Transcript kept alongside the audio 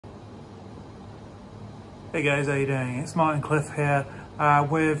Hey guys, how you doing? It's Martin Cliff here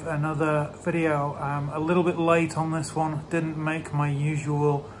with another video. A little bit late on this one. Didn't make my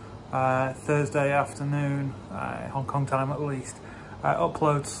usual Thursday afternoon, Hong Kong time at least,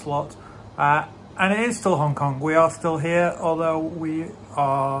 upload slot. And it is still Hong Kong. We are still here, although we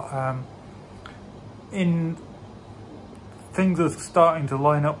are things are starting to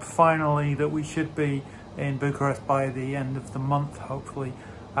line up finally that we should be in Bucharest by the end of the month, hopefully.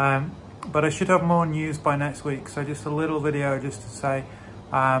 But I should have more news by next week, so just a little video just to say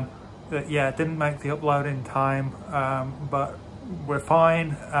that yeah, didn't make the upload in time, but we're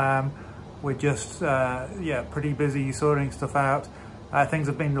fine. We're just yeah, pretty busy sorting stuff out. Things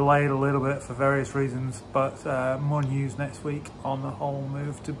have been delayed a little bit for various reasons, but more news next week on the whole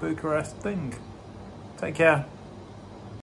move to Bucharest thing. Take care.